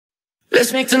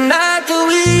Let's make tonight the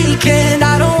weekend.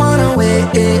 I don't wanna wait,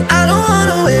 I don't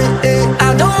wanna wait,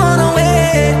 I don't wanna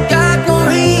wait. Got no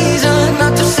reason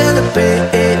not to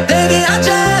celebrate, baby, I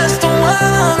just don't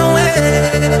wanna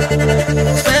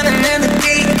wait. Swimming in the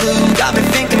deep blue, got me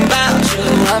thinking about you.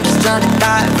 I'm just trying to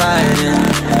dive right in.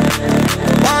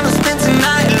 Wanna spend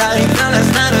tonight like the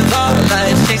last night of our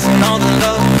lives, chasing all the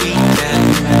love we can.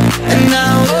 And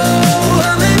now, oh,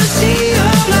 I'm in the sea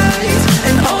of lights,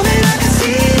 and all that I can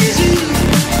see is you.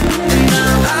 And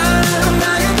now I'm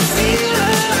dying to feel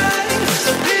alive,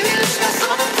 so baby, let's get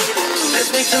something. Let's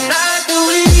make tonight the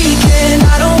weekend.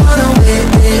 I don't wanna wait,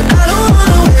 I don't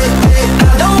wanna wait,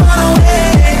 I don't wanna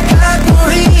wait. Got no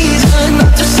reason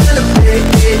not to celebrate,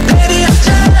 baby, I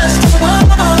just don't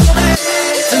wanna wait.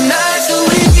 Tonight's the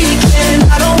weekend.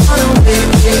 I don't wanna wait,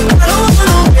 I don't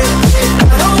wanna wait,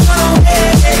 I don't wanna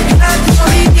wait. Got no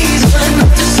reason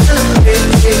not to celebrate,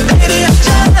 baby, I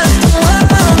just don't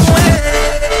wanna wait.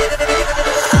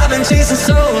 I've been chasing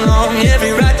so long,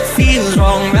 every right that feels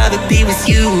wrong, rather be with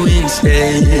you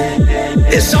instead.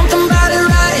 There's something about it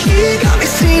right here, got me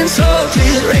seeing so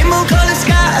clear, rainbow colored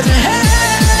skies ahead.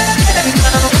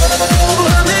 Oh,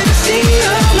 I'm in the sea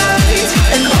of lights,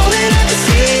 and all that I can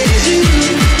see is you.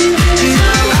 And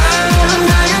now I'm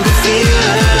dying to feel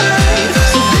alive,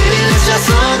 so baby, let's try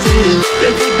something new.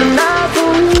 Let's take the night the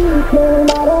weekend.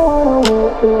 I don't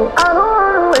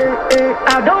wanna wait,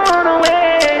 I don't wanna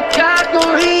wait. Got no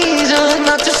reason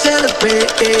not to celebrate,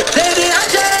 baby, I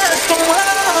just don't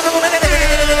wanna wait.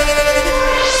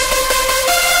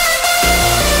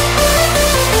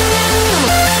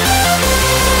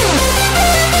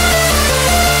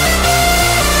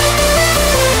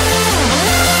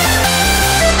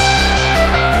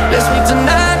 Let's make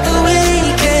tonight the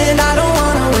weekend. I don't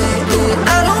wanna wait,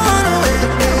 I don't wanna wait,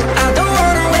 I don't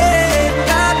wanna wait.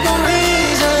 Got no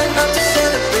reason not to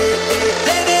celebrate,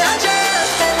 baby, I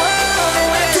just don't wanna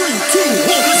wait. 3, 2,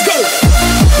 1, let's go.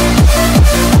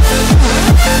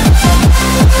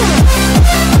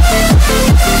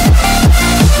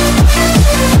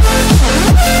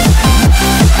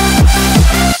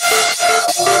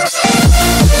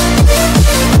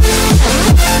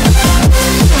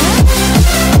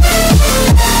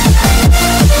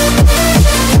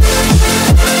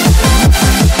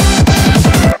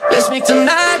 Let's make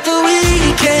tonight the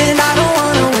weekend. I don't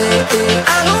wanna wait,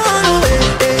 I don't wanna wait,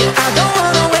 I don't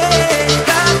wanna wait.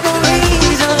 Got no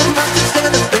reason not to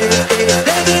celebrate,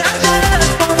 baby, I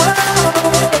just don't wanna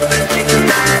wait. Let's make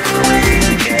tonight the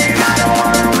weekend. I don't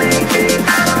wanna wait,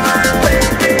 I don't wanna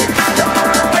wait, I don't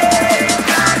wanna wait.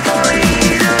 Got no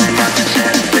reason not to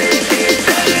celebrate,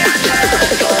 baby, I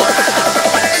just don't wanna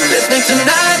wait. Let's make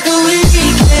tonight the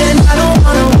weekend. I don't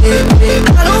wanna wait,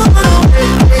 I don't wanna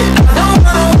wait, I don't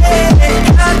wanna wait.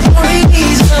 Got no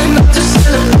reason not to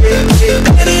celebrate,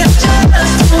 baby, I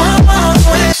just don't wanna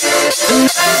wait.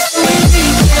 Tonight's the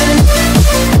weekend.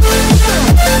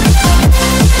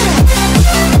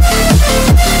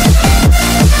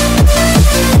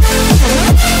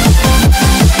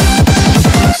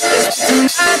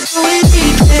 Tonight's the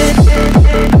weekend.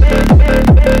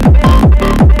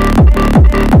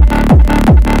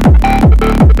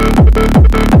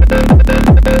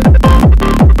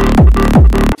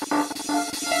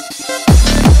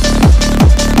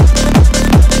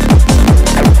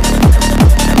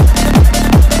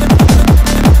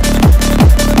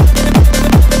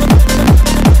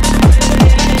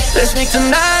 Let's make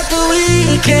tonight the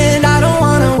weekend. I don't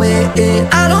wanna wait,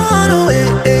 I don't wanna wait,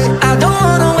 I don't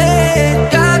wanna wait.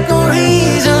 Got no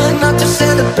reason not to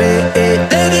celebrate,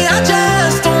 baby, I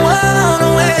just don't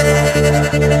wanna wait.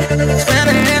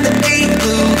 Swimming in the deep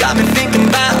blue, got me thinking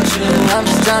about you. I'm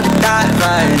just trying to dive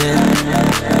right in.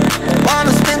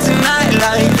 Wanna spend tonight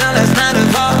like the last night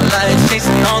of our lives,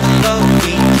 chasing all the love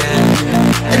we can.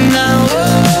 And now,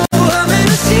 oh, I'm in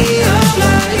the sea of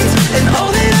lights, and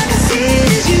all that I can see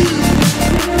is you.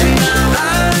 And now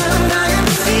I'm dying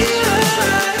to feel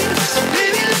alive, so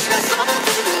baby, let's get something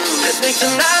new. Let's make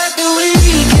tonight the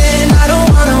weekend. I don't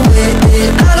wanna wait,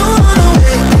 I don't wanna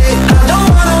wait, I don't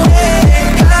wanna wait.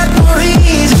 Got no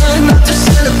reason not to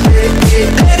celebrate,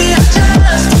 baby, I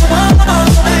just don't wanna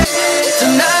wait.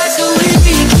 Tonight's the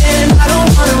weekend. I don't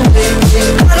wanna wait,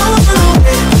 I don't wanna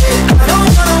wait, I don't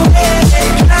wanna wait.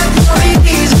 Got no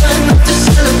reason not to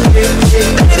celebrate,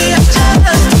 baby, I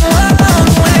just don't wanna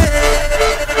wait.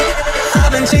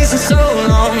 I've been chasing so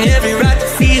long, every right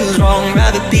that feels wrong,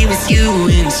 rather be with you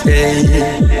instead.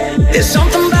 There's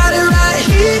something about it right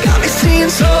here, got me seeing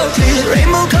so clear,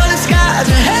 rainbow colored skies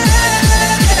ahead.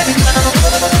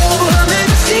 Oh, I'm in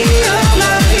the sea of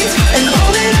lights, and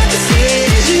all that I can see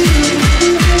is you.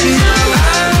 And now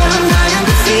I'm dying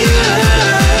to feel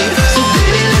alive, so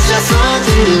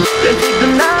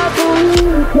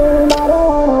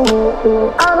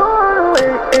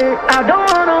I don't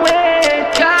wanna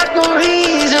wait. Got no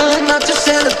reason not to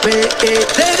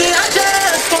celebrate.